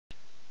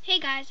Hey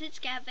guys, it's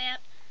Gabvamp.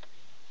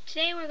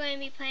 Today we're going to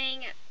be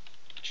playing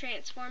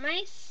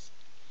Transformice.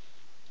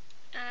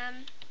 I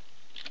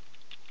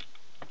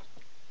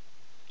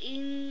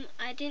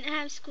didn't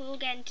have school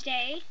again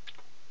today.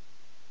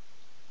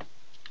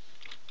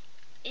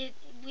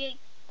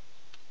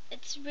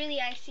 It's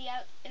really icy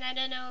out, and I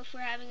don't know if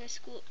we're having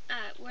school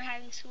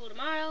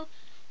tomorrow.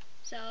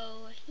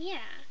 So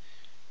yeah,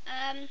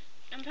 I'm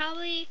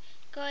probably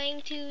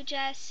going to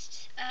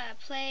just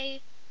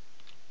play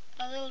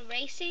a little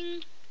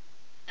racing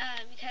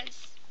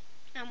because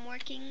I'm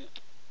working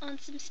on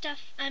some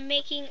stuff. I'm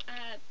making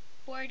a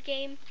board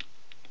game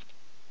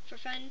for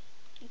fun.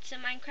 It's a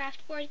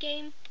Minecraft board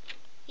game.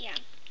 Yeah,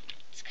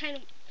 it's kind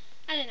of,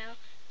 I don't know.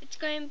 It's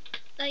going,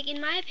 like,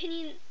 in my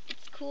opinion,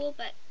 it's cool,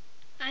 but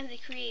I'm the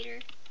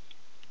creator,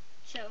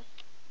 so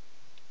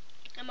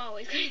I'm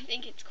always going to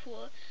think it's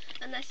cool,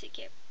 unless it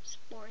gets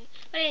boring.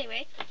 But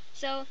anyway,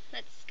 so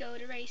let's go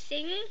to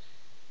racing.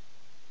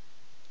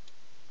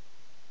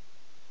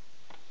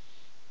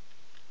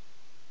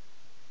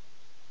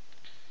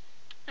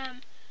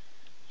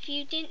 If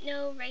you didn't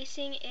know,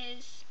 racing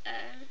is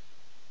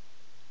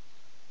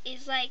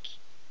like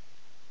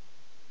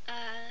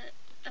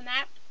a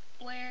map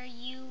where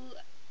you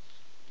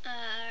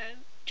are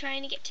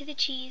trying to get to the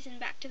cheese and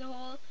back to the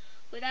hole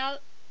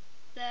without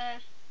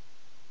the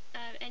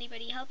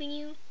anybody helping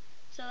you.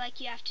 So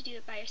like you have to do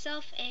it by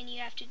yourself, and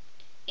you have to,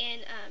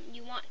 and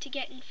you want to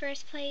get in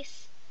first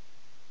place,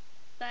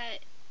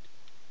 but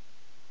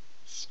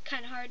it's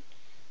kind of hard.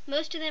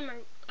 Most of them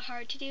are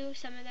hard to do.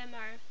 Some of them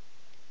are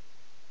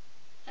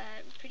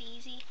pretty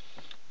easy.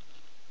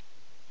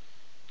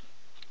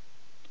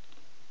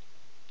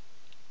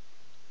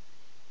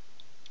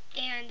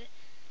 And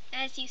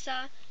as you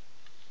saw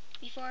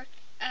before,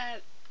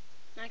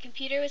 my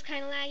computer was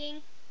kind of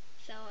lagging,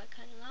 so I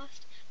kind of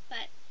lost,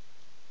 but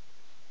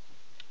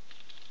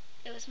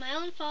it was my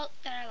own fault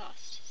that I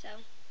lost,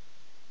 so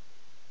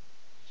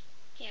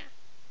yeah.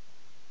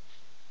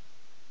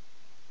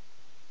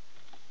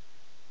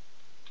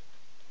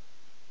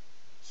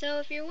 So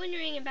if you're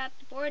wondering about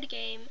the board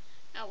game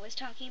I was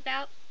talking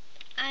about,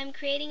 I'm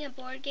creating a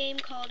board game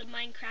called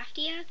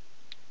MINECRAFTIA,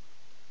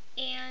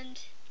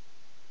 and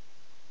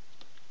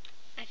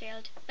I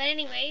failed. But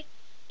anyway,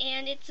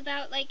 and it's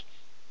about, like,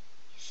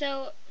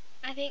 so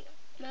I think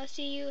most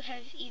of you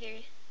have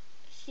either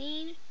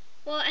seen,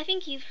 well, I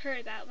think you've heard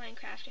about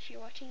Minecraft if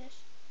you're watching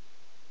this,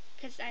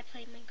 because I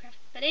played Minecraft.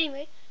 But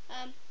anyway,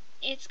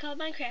 it's called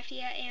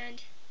MINECRAFTIA,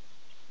 and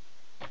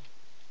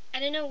I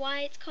don't know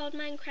why it's called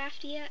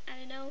MINECRAFTIA. I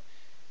don't know.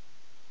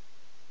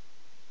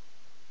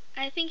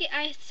 I think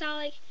I saw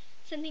like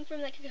something from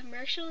like a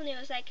commercial, and it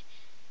was like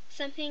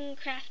something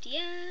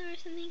craftia or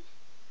something.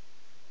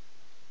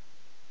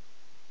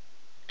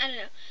 I don't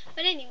know.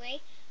 But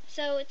anyway,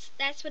 so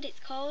that's what it's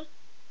called,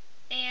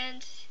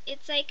 and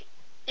it's like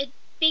a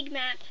big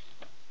map,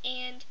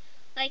 and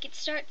like it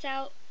starts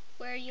out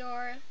where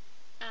you're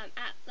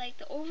at like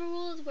the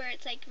overworld, where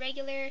it's like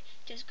regular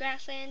just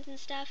grasslands and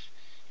stuff,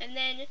 and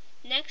then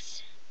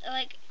next,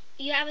 like,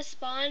 you have a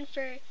spawn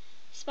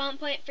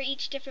point for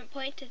each different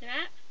point of the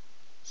map.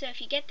 So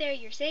if you get there,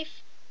 you're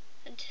safe,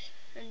 and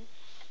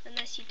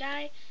unless you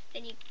die,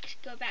 then you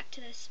go back to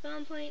the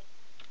spawn point.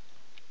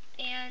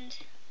 And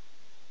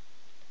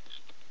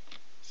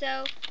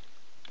so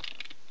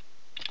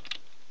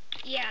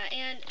yeah,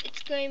 and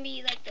it's going to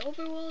be like the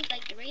overworld,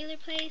 like the regular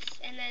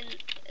place, and then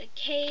the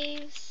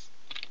caves,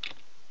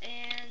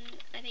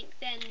 and I think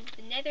then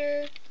the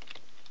nether,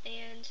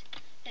 and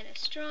then a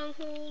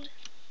stronghold,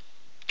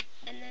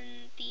 and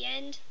then the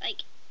end,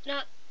 like,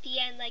 not the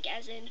end like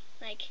as in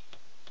like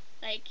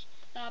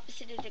the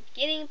opposite of the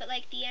beginning, but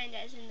like the end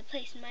as in the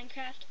place in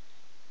Minecraft.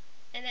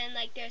 And then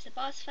like there's a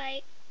boss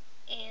fight,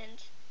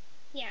 and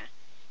yeah.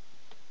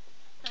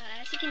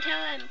 As you can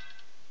tell, I'm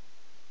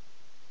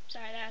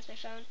sorry, that was my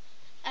phone.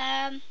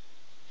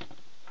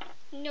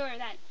 Ignore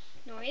that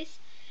noise.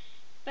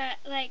 But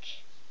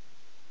like,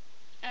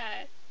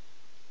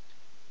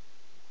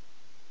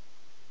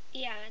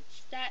 yeah,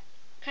 it's that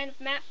kind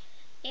of map,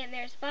 and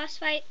there's a boss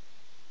fight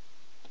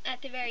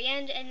at the very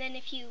end, and then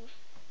if you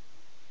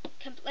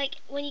like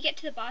when you get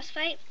to the boss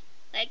fight,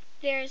 like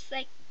there's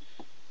like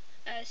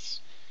a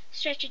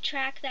stretch of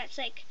track that's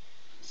like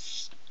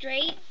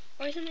straight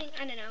or something,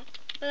 I don't know,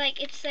 but like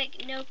it's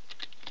like no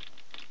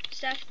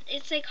stuff.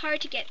 It's like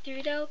hard to get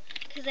through though,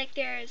 because like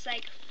there's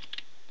like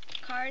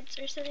cards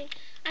or something,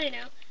 I don't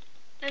know.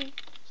 I'm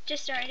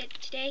just started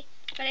today,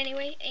 but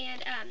anyway,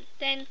 and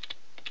then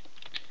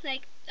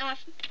like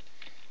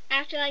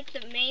after like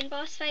the main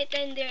boss fight,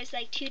 then there's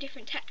like two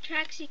different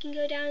tracks you can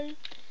go down,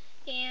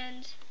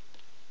 and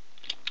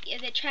yeah,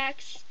 the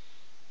tracks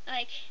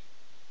like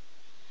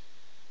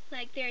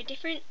they're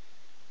different.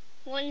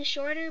 One's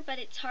shorter, but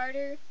it's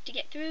harder to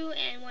get through,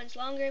 and one's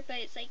longer, but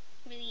it's like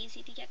really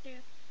easy to get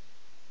through.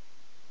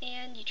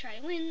 And you try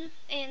to win.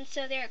 And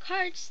so there are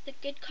cards. The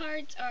good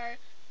cards are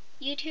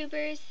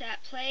YouTubers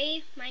that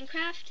play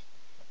Minecraft,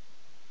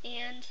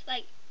 and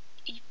like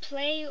you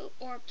play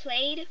or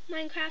played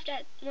Minecraft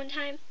at one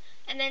time,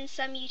 and then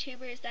some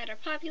YouTubers that are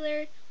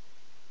popular,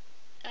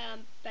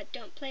 but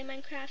don't play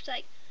Minecraft.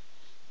 Like,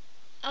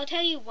 I'll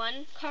tell you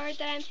one card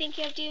that I'm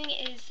thinking of doing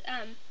is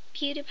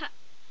PewDiePie,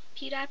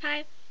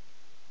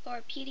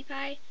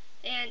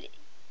 and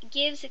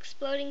gives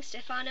exploding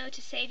Stefano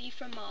to save you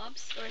from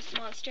mobs or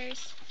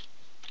monsters.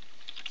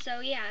 So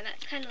yeah,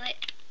 that's kind of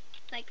like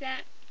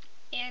that.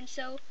 And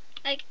so,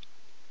 like,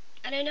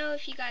 I don't know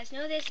if you guys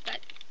know this, but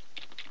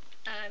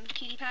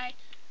PewDiePie,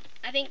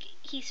 I think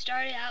he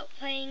started out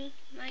playing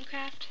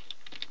Minecraft.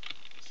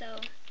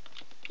 So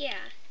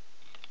yeah,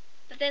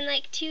 but then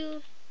like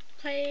two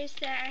players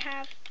that I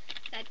have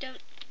that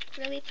don't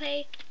really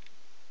play,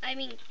 I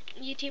mean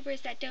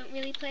YouTubers that don't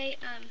really play,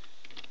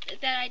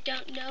 that I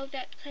don't know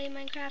that play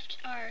Minecraft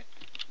are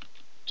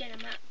Jenna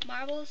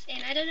Marbles,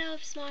 and I don't know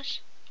if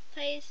Smosh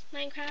plays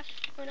Minecraft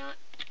or not,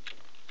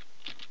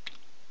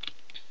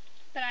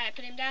 but I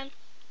put him down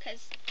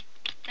because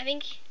I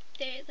think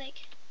they're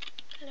like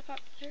kind of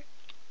popular.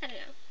 I don't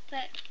know,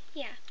 but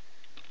yeah.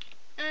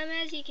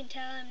 As you can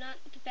tell, I'm not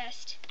the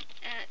best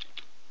at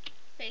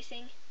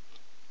racing,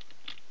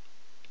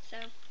 so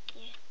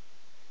yeah.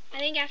 I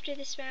think after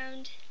this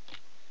round,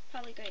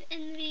 probably going to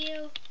end the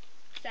video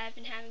because I've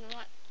been having a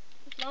lot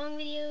of long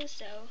videos,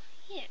 so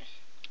yeah.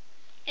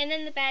 And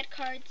then the bad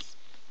cards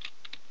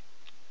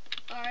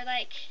are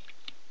like,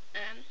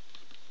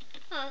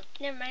 well,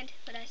 never mind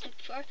what I said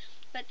before,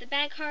 but the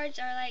bad cards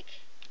are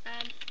like,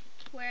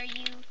 where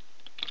you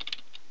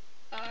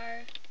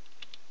are,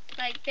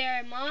 like, there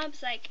are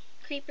mobs, like,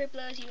 creeper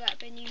blows you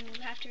up and you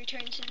have to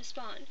return to the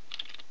spawn,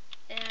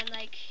 and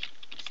like,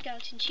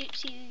 skeleton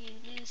shoots you, you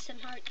lose some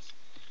hearts,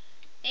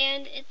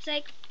 and it's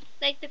like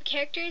the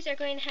characters are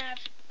going to have,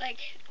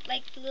 like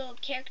the little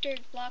character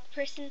block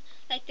person,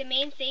 like the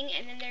main thing,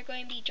 and then there are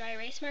going to be dry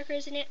erase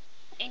markers in it,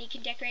 and you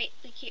can decorate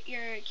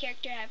your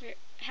character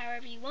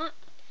however you want.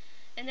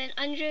 And then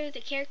under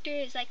the character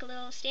is like a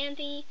little stand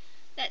thingy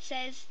that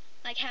says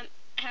like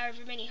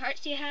however many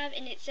hearts you have,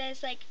 and it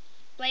says like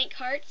blank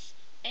hearts,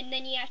 and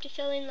then you have to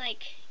fill in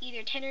like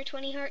either 10 or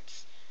 20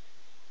 hearts,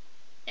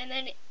 and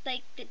then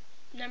like the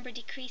number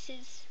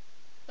decreases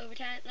over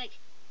time, like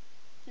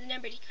the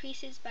number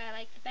decreases by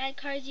like the bad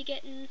cards you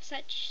get and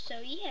such.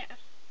 So yeah,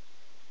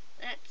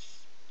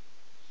 that's,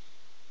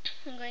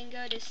 I'm going to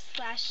go to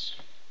slash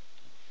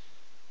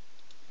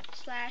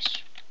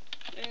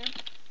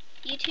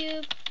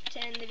YouTube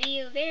to end the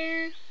video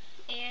there.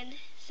 And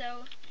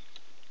so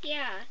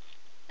yeah,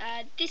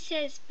 this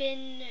is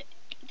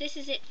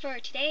it for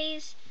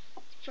today's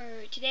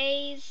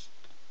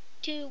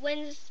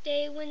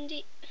Wednesday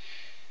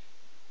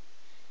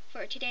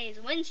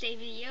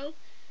video.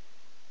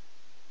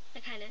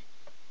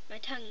 My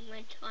tongue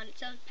went on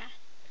its own path.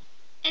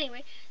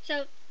 Anyway,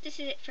 so this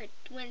is it for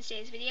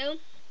Wednesday's video.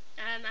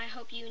 I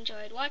hope you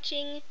enjoyed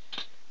watching,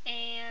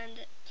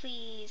 and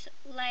please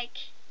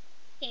like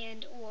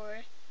and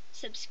or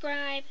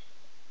subscribe.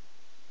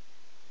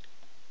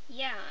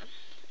 Yeah.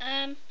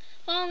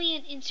 Follow me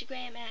on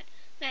Instagram at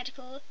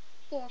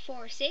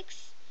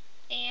magical446,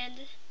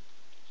 and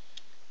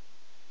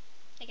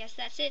I guess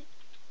that's it.